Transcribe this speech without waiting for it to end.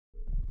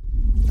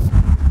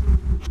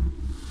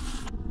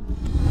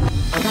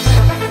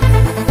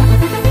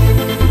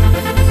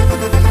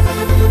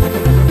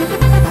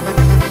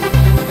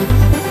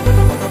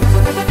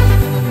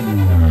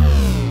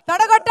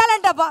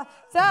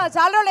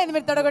పర్వాలేదు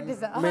మీరు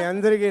తొడగొట్టేసా. మీ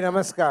అందరికీ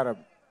నమస్కారం.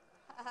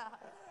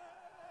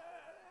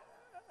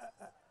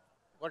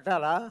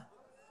 కొట్టాలా?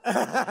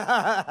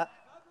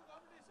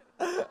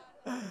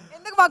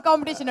 ఎందుకు మాకు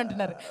కాంపిటీషన్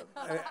అంటున్నారు?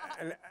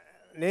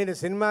 నేను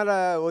సినిమాలో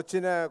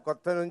వచ్చిన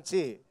కొత్త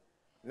నుంచి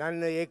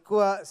నన్ను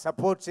ఎక్కువ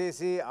సపోర్ట్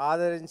చేసి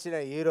ఆదరించిన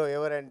హీరో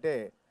ఎవరంటే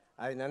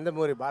అది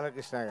నందమూరి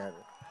బాలకృష్ణ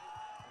గారు.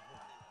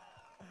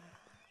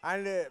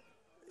 అండ్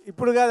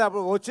ఇప్పుడు కాదు,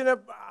 అప్పుడు వచ్చిన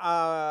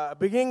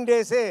బిగినింగ్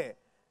డేసే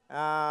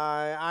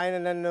ఆయన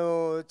నన్ను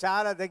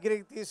చాలా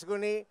దగ్గరికి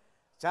తీసుకుని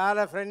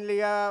చాలా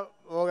ఫ్రెండ్లీగా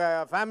ఒక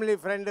ఫ్యామిలీ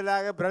ఫ్రెండ్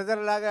లాగా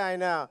బ్రదర్ లాగా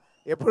ఆయన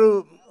ఎప్పుడు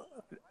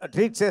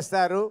ట్రీట్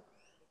చేస్తారు.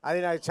 అది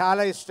నాకు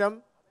చాలా ఇష్టం.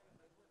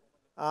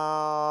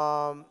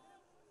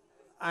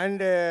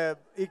 అండ్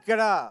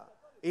ఇక్కడ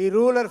ఈ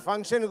రూరల్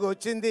ఫంక్షన్కి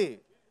వచ్చింది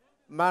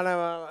మన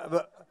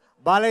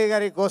బాలయ్య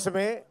గారి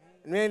కోసమే.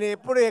 నేను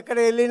ఎప్పుడు ఎక్కడ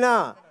వెళ్ళినా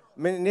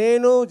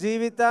నేను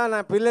జీవిత నా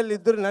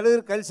పిల్లలు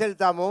నలుగురు కలిసి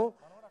వెళ్తాము.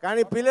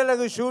 కానీ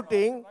పిల్లలకు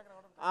షూటింగ్,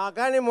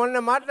 కానీ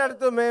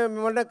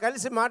మొన్న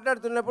కలిసి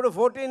మాట్లాడుతున్నప్పుడు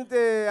 14th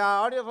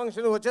ఆడియో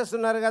ఫంక్షన్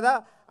వచ్చేస్తున్నారు కదా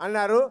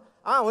అన్నారు.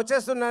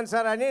 వచ్చేస్తున్నాను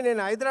సార్ అని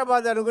నేను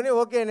హైదరాబాద్ అనుకుని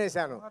ఓకే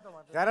అనేసాను.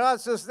 తర్వాత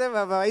చూస్తే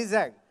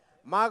వైజాగ్.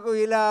 మాకు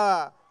ఇలా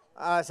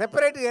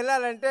సెపరేట్గా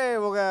వెళ్ళాలంటే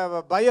ఒక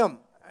భయం,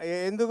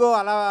 ఎందుకో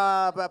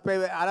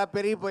అలా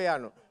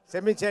పెరిగిపోయాను,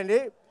 క్షమించండి.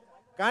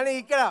 కానీ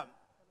ఇక్కడ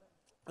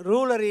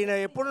రూలర్, ఈయన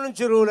ఎప్పటి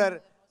నుంచి రూలర్,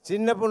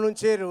 చిన్నప్పటి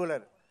నుంచే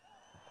రూలర్.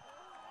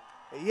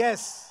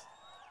 ఎస్,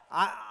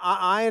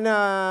 ఆయన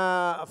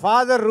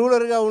ఫాదర్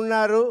రూలర్గా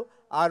ఉన్నారు,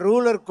 ఆ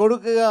రూలర్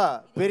కొడుకుగా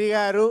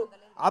పెరిగారు.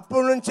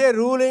 అప్పటి నుంచే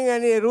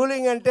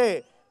రూలింగ్ అంటే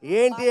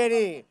ఏంటి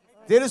అని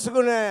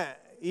తెలుసుకున్న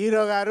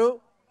హీరో గారు.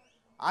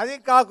 అది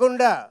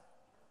కాకుండా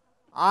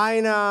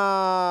ఆయన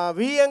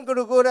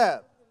వియంకుడు కూడా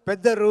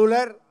పెద్ద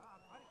రూలర్.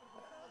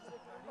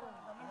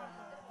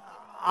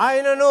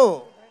 ఆయనను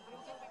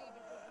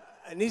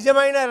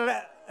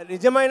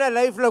నిజమైన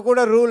లైఫ్లో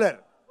కూడా రూలర్.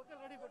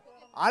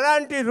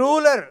 అలాంటి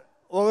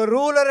ఒక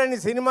రూలర్ అని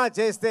సినిమా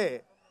చేస్తే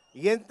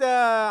ఎంత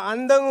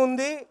అందంగా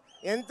ఉంది,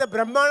 ఎంత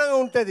బ్రహ్మాండంగా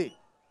ఉంటుంది.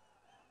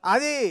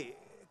 అది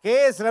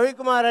కేఎస్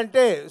రవికుమార్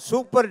అంటే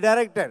సూపర్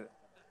డైరెక్టర్.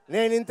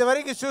 నేను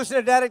ఇంతవరకు చూసిన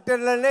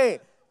డైరెక్టర్లనే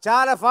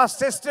చాలా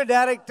ఫాస్టెస్ట్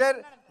డైరెక్టర్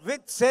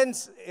విత్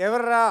సెన్స్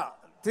ఎవరా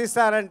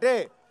తీస్తారంటే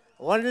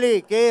ఓన్లీ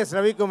కేఎస్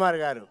రవికుమార్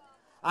గారు.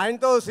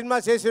 ఆయనతో సినిమా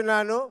చేసి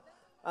ఉన్నాను,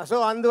 సో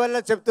అందువల్ల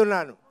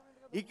చెప్తున్నాను.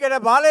 ఇక్కడ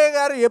బాలయ్య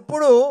గారు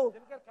ఎప్పుడు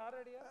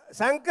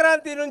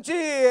సంక్రాంతి నుంచి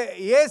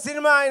ఏ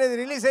సినిమా ఆయన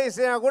రిలీజ్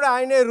చేసినా కూడా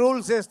ఆయనే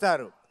రూల్స్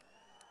వేస్తారు.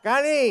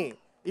 కానీ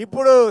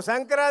ఇప్పుడు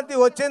సంక్రాంతి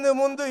వచ్చేందుకు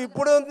ముందు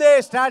ఇప్పుడుందే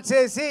స్టార్ట్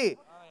చేసి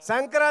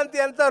సంక్రాంతి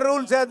అంతా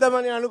రూల్స్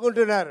వేద్దామని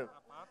అనుకుంటున్నారు.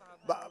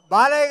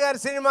 బాలయ్య గారి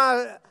సినిమా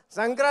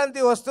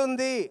సంక్రాంతి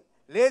వస్తుంది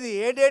లేదు,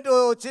 ఏ డేట్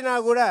వచ్చినా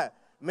కూడా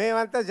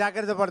మేమంతా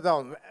జాగ్రత్త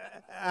పడతాం,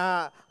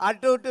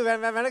 అటు ఇటు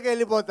వెనక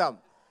వెళ్ళిపోతాం.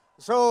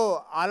 సో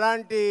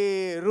అలాంటి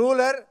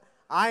రూలర్,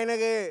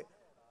 ఆయనకి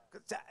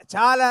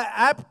చాలా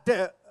యాప్ట్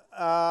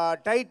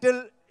టైటిల్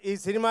ఈ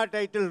సినిమా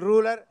టైటిల్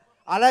రూలర్.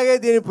 అలాగే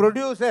దీని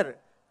ప్రొడ్యూసర్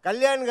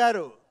కళ్యాణ్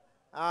గారు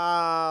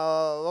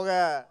ఒక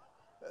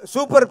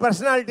సూపర్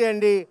పర్సనాలిటీ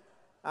అండి.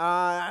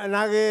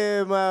 నాకు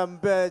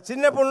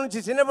చిన్నప్పటి నుంచే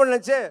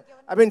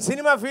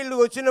సినిమా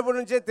ఫీల్డ్కి వచ్చినప్పటి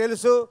నుంచే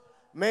తెలుసు,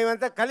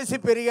 మేమంతా కలిసి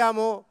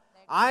పెరిగాము.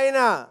 ఆయన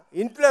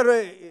ఇంట్లో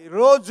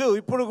రోజు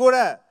ఇప్పుడు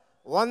కూడా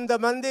 100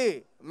 మంది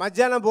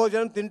మధ్యాహ్న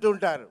భోజనం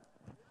తింటుంటారు.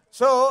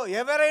 సో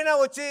ఎవరైనా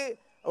వచ్చి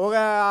ఒక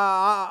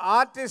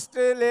ఆర్టిస్ట్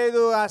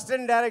లేదు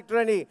అసిస్టెంట్ డైరెక్టర్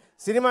అని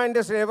సినిమా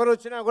ఇండస్ట్రీ ఎవరు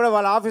వచ్చినా కూడా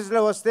వాళ్ళ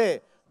ఆఫీస్లో వస్తే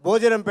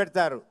భోజనం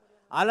పెడతారు.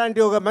 అలాంటి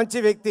ఒక మంచి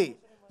వ్యక్తి.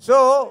 సో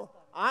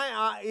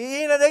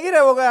ఈయన దగ్గర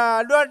ఒక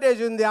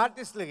అడ్వాంటేజ్ ఉంది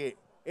ఆర్టిస్టులకి,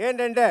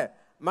 ఏంటంటే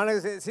మనకు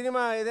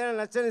సినిమా ఏదైనా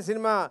నచ్చని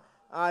సినిమా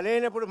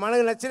లేనప్పుడు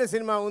మనకు నచ్చిన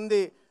సినిమా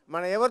ఉంది,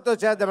 మనం ఎవరితో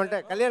చేద్దామంటే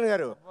కళ్యాణ్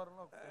గారు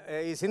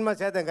ఈ సినిమా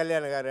చేద్దాం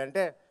కళ్యాణ్ గారు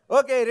అంటే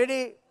ఓకే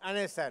రెడీ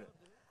అనేస్తారు.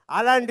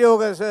 అలాంటి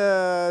ఒక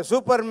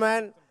సూపర్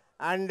మ్యాన్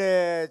అండ్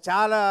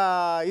చాలా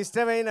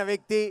ఇష్టమైన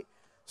వ్యక్తి.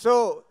 సో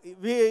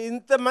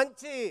ఇంత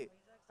మంచి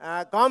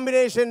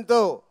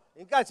కాంబినేషన్తో,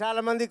 ఇంకా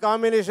చాలామంది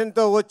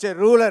కాంబినేషన్తో వచ్చే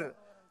రూలర్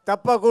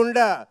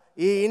తప్పకుండా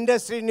ఈ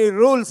ఇండస్ట్రీని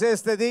రూల్స్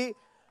వేస్తుంది.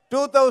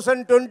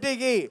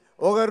 2020కి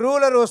ఒక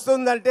రూలర్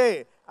వస్తుందంటే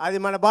అది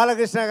మన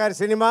బాలకృష్ణ గారి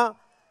సినిమా.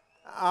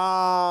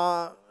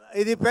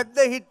 ఇది పెద్ద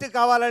హిట్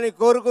కావాలని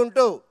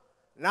కోరుకుంటూ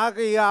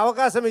నాకు ఈ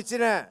అవకాశం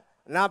ఇచ్చిన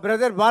నా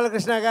బ్రదర్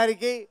బాలకృష్ణ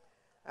గారికి,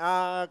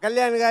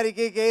 కళ్యాణ్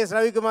గారికి, కేఎస్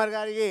రవికుమార్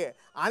గారికి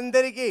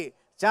అందరికీ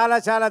చాలా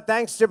చాలా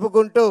థ్యాంక్స్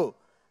చెప్పుకుంటూ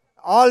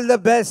ఆల్ ద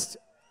బెస్ట్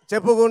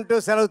చెప్పుకుంటూ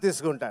సెలవు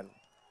తీసుకుంటాను.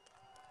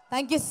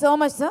 Thank you so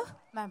much sir.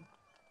 Ma'am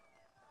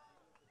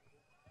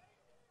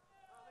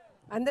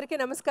అందరికీ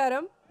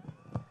నమస్కారం.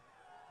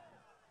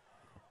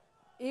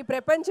 ఈ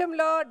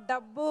ప్రపంచంలో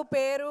డబ్బు,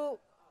 పేరు,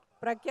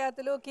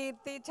 ప్రఖ్యాతులు,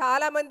 కీర్తి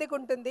చాలామందికి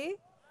ఉంటుంది.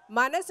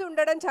 మనసు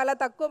ఉండడం చాలా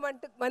తక్కువ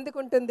మందికి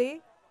ఉంటుంది.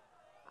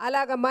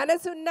 అలాగ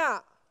మనసున్న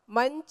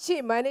మంచి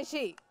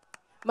మనిషి,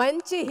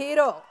 మంచి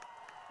హీరో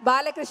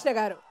బాలకృష్ణ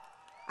గారు.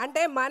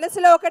 అంటే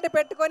మనసులో ఒకటి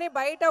పెట్టుకొని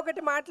బయట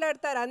ఒకటి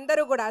మాట్లాడతారు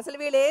అందరూ కూడా. అసలు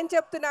వీళ్ళు ఏం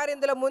చెప్తున్నారు,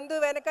 ఇందులో ముందు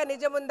వెనక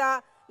నిజముందా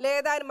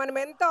లేదా అని మనం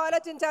ఎంతో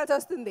ఆలోచించాల్సి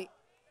వస్తుంది.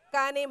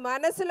 కానీ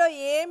మనసులో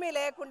ఏమీ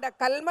లేకుండా,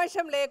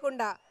 కల్మషం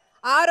లేకుండా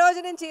ఆ రోజు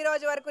నుంచి ఈ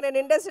రోజు వరకు నేను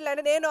ఇండస్ట్రీలో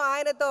అంటే నేను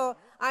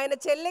ఆయన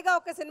చెల్లిగా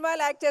ఒక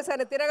సినిమాలో యాక్ట్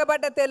చేశాను,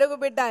 తిరగబడ్డ తెలుగు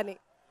బిడ్డ అని.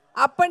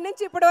 అప్పటి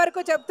నుంచి ఇప్పటి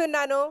వరకు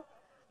చెప్తున్నాను,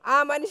 ఆ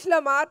మనిషిలో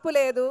మార్పు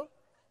లేదు.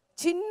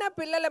 చిన్న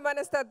పిల్లల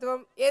మనస్తత్వం,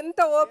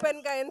 ఎంత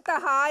ఓపెన్గా, ఎంత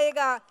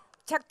హాయిగా,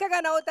 చక్కగా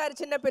నవ్వుతారు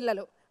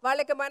చిన్నపిల్లలు.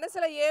 వాళ్ళకి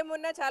మనసులో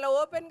ఏమున్నా చాలా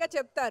ఓపెన్గా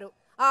చెప్తారు.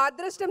 ఆ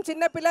అదృష్టం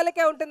చిన్న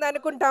పిల్లలకే ఉంటుంది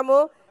అనుకుంటాము,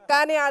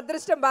 కానీ ఆ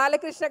అదృష్టం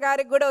బాలకృష్ణ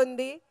గారికి కూడా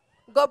ఉంది.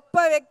 గొప్ప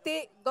వ్యక్తి,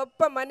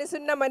 గొప్ప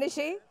మనసున్న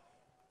మనిషి.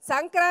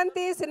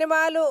 సంక్రాంతి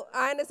సినిమాలు,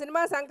 ఆయన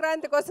సినిమా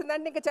సంక్రాంతికి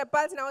వస్తుందంటే ఇంకా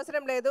చెప్పాల్సిన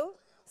అవసరం లేదు,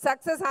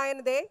 సక్సెస్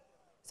ఆయనదే.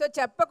 సో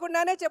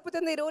చెప్పకుండానే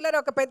చెప్తుంది రూలర్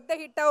ఒక పెద్ద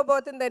హిట్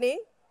అవ్వబోతుందని.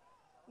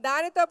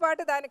 దానితో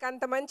పాటు దానికి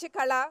అంత మంచి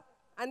కళ,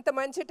 అంత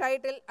మంచి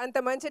టైటిల్, అంత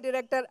మంచి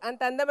డైరెక్టర్,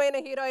 అంత అందమైన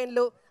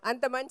హీరోయిన్లు,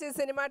 అంత మంచి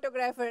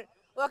సినిమాటోగ్రాఫర్,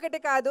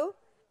 ఒకటి కాదు,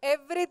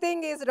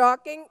 everything is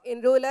rocking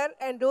in ruler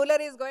and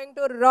ruler is going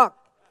to rock.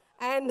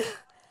 And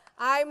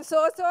I'm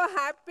so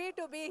happy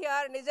to be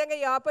here. నిజంగా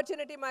ఈ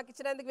ఆపర్చునిటీ మాకు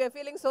ఇచ్చినందుకు we are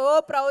feeling so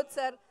proud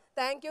sir.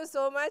 Thank you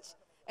so much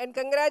and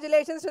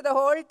congratulations to the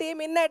whole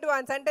team in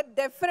advance. అంటే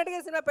డెఫినెట్గా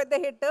ఈ cinema పెద్ద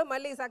hit.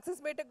 మళ్ళీ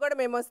success మీట్కి కూడా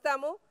మేము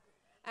వస్తాము.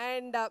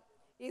 అండ్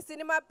ఈ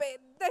సినిమా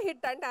పెద్ద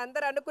హిట్, అంటే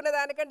అందరు అనుకున్న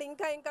దానికంటే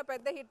ఇంకా ఇంకా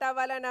పెద్ద హిట్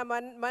అవ్వాలని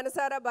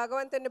మనసారా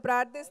భగవంతుని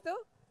ప్రార్థిస్తూ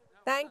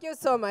థ్యాంక్ యూ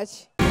సో మచ్.